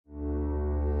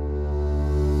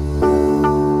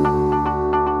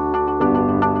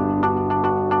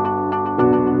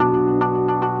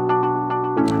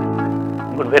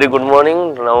Very good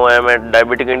morning. Now I am at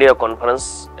Diabetic India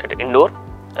conference at Indore,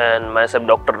 and myself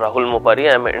Dr. Rahul Mopari.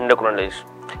 I am an endocrinologist.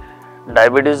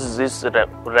 Diabetes is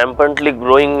rampantly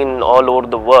growing in all over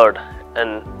the world,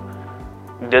 and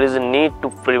there is a need to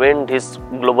prevent this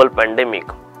global pandemic.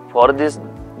 For this,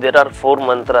 there are 4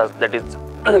 mantras. That is,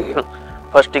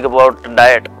 first thing about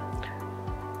diet.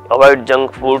 Avoid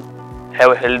junk food.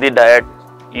 Have a healthy diet.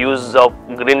 Use of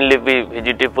green leafy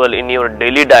vegetable in your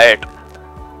daily diet.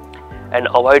 And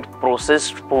avoid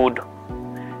processed food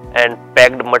and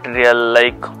packed material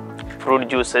like fruit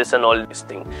juices and all these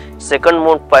things. Second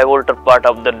most pivotal part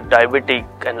of the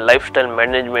diabetic and lifestyle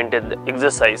management is the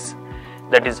exercise.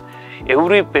 That is,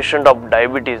 every patient of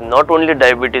diabetes, not only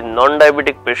diabetes,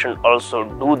 non-diabetic patient also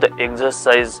do the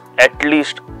exercise at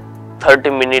least 30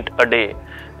 minutes a day,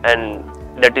 and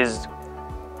that is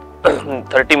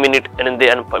 30 minutes and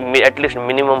at least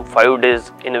minimum 5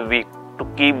 days in a week to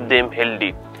keep them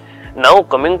healthy. Now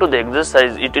coming to the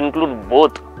exercise, it includes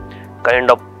both kind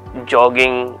of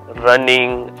jogging,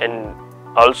 running, and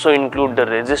also include the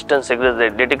resistance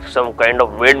exercise. That is some kind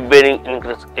of weight bearing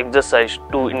exercise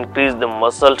to increase the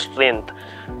muscle strength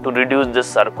to reduce the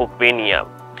sarcopenia.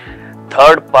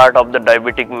 Third part of the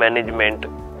diabetic management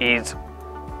is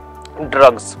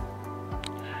drugs.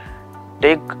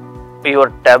 Take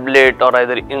your tablet or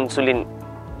either insulin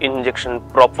injection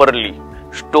properly.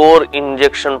 Store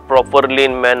injection properly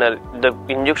in manner. The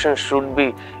injection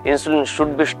insulin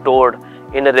should be stored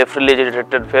in a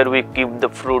refrigerator where we keep the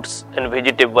fruits and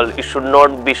vegetables. It should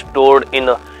not be stored in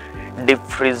a deep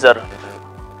freezer,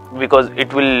 because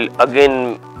it will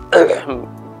again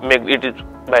make it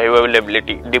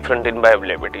bioavailability different in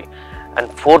bioavailability.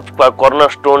 And fourth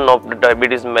cornerstone of the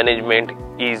diabetes management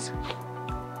is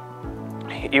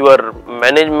your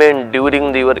management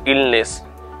during your illness.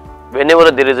 Whenever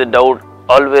there is a doubt,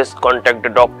 always contact the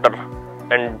doctor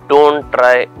and don't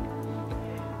try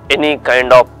any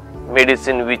kind of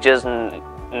medicine which is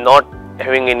not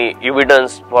having any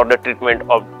evidence for the treatment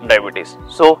of diabetes.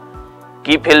 So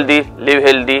keep healthy, live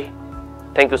healthy.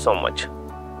 Thank you so much.